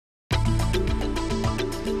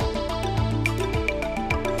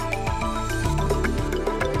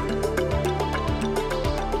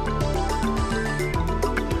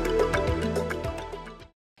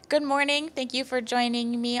Good morning. Thank you for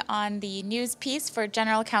joining me on the news piece for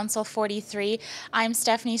General Council 43. I'm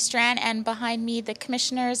Stephanie Strachan, and behind me the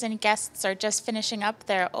commissioners and guests are just finishing up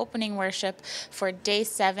their opening worship for Day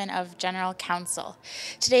 7 of General Council.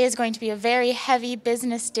 Today is going to be a very heavy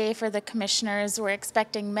business day for the commissioners. We're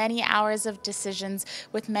expecting many hours of decisions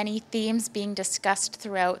with many themes being discussed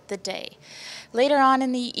throughout the day. Later on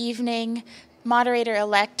in the evening,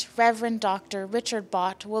 Moderator-elect Reverend Dr. Richard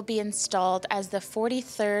Bott will be installed as the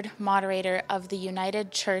 43rd moderator of the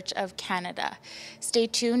United Church of Canada. Stay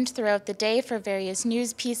tuned throughout the day for various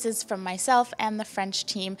news pieces from myself and the French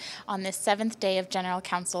team on this 7th day of General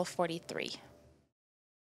Council 43.